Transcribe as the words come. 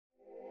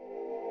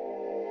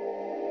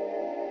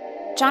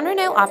Jon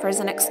Renau offers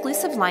an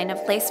exclusive line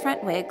of lace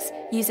front wigs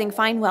using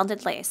fine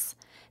welded lace.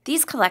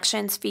 These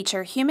collections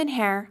feature human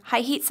hair, high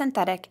heat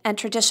synthetic, and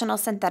traditional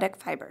synthetic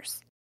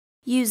fibers.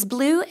 Use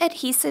blue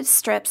adhesive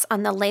strips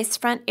on the lace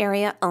front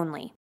area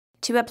only.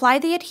 To apply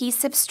the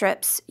adhesive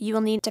strips, you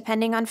will need,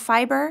 depending on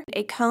fiber,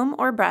 a comb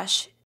or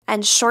brush,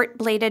 and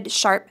short-bladed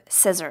sharp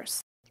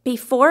scissors.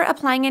 Before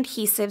applying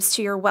adhesives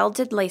to your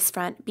welded lace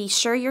front, be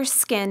sure your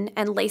skin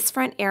and lace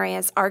front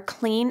areas are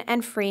clean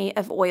and free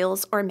of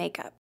oils or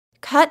makeup.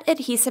 Cut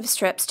adhesive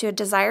strips to a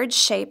desired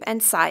shape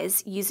and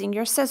size using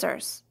your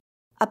scissors.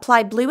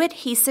 Apply blue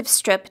adhesive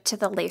strip to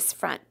the lace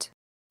front.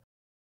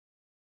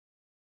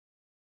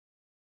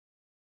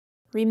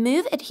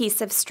 Remove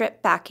adhesive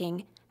strip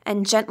backing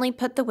and gently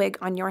put the wig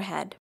on your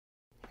head.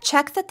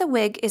 Check that the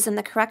wig is in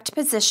the correct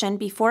position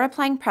before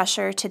applying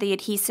pressure to the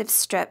adhesive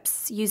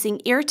strips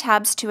using ear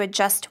tabs to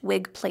adjust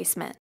wig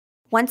placement.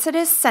 Once it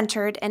is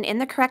centered and in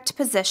the correct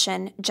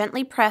position,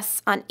 gently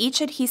press on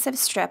each adhesive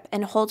strip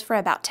and hold for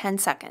about 10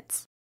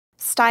 seconds.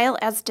 Style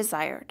as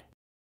desired.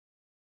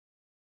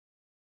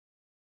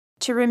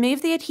 To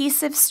remove the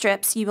adhesive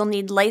strips, you will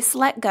need lace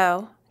let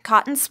go,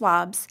 cotton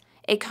swabs,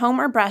 a comb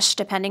or brush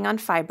depending on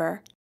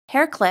fiber,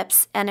 hair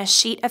clips, and a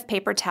sheet of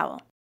paper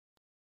towel.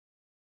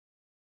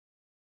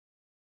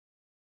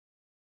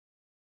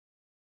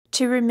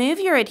 To remove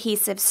your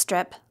adhesive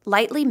strip,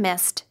 lightly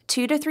mist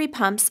 2 to 3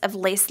 pumps of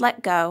lace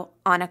let go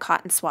on a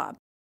cotton swab.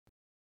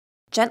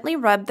 Gently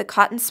rub the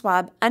cotton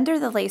swab under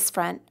the lace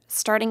front,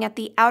 starting at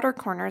the outer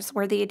corners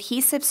where the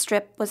adhesive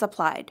strip was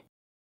applied.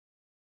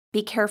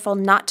 Be careful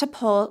not to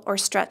pull or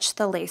stretch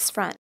the lace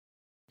front,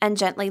 and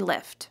gently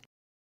lift.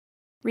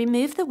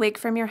 Remove the wig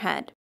from your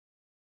head.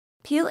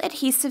 Peel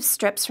adhesive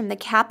strips from the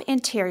cap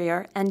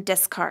interior and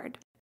discard.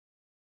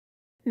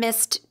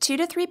 Mist 2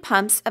 to 3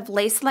 pumps of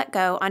lace let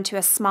go onto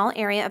a small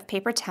area of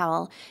paper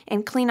towel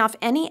and clean off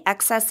any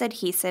excess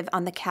adhesive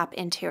on the cap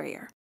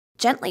interior.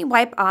 Gently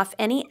wipe off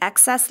any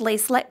excess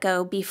lace let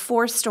go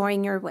before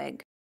storing your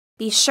wig.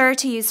 Be sure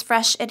to use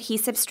fresh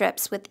adhesive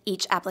strips with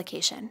each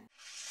application.